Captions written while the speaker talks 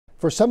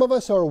For some of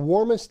us, our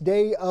warmest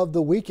day of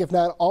the week, if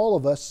not all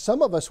of us,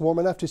 some of us warm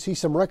enough to see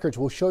some records.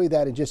 We'll show you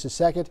that in just a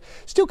second.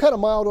 Still kind of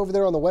mild over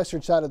there on the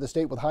western side of the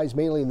state with highs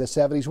mainly in the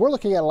 70s. We're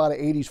looking at a lot of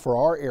 80s for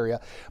our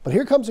area. But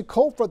here comes a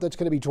cold front that's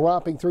going to be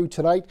dropping through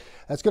tonight.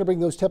 That's going to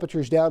bring those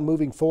temperatures down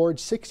moving forward.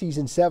 60s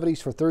and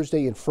 70s for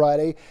Thursday and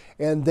Friday.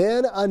 And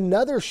then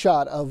another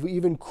shot of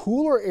even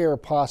cooler air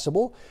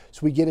possible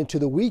as we get into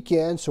the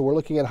weekend. So we're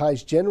looking at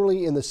highs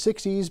generally in the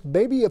 60s,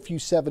 maybe a few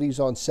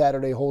 70s on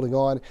Saturday holding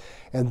on.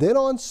 And then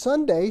on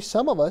Sunday,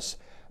 some of us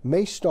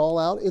may stall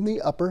out in the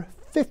upper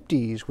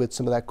 50s with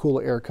some of that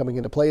cooler air coming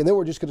into play. And then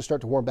we're just going to start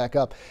to warm back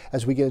up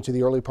as we get into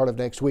the early part of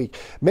next week.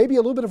 Maybe a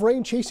little bit of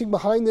rain chasing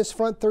behind this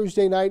front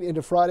Thursday night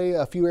into Friday.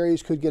 A few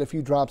areas could get a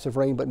few drops of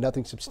rain, but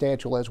nothing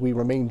substantial as we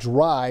remain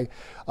dry.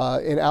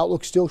 And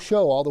outlooks still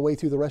show all the way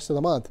through the rest of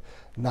the month.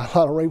 Not a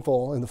lot of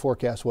rainfall in the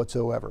forecast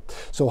whatsoever.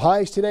 So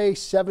highs today,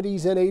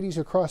 70s and 80s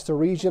across the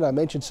region. I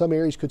mentioned some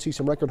areas could see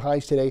some record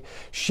highs today.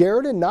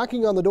 Sheridan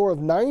knocking on the door of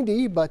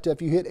 90, but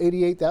if you hit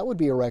 88, that would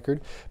be a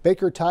record.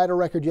 Baker tied a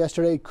record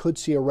yesterday, could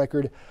see a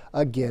record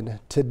again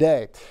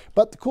today.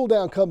 But the cool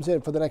down comes in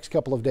for the next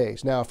couple of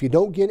days. Now, if you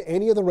don't get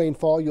any of the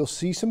rainfall, you'll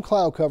see some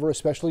cloud cover,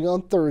 especially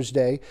on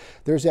Thursday.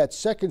 There's that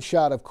second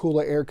shot of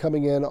cooler air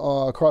coming in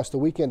across the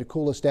weekend to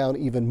cool us down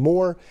even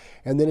more.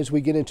 And then as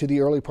we get into the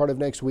early part of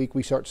next week,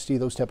 we start to see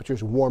those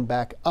temperatures warm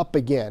back up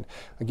again.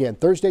 Again,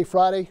 Thursday,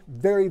 Friday,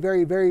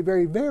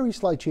 very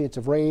slight chance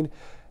of rain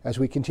as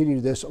we continue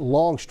this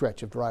long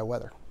stretch of dry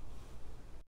weather.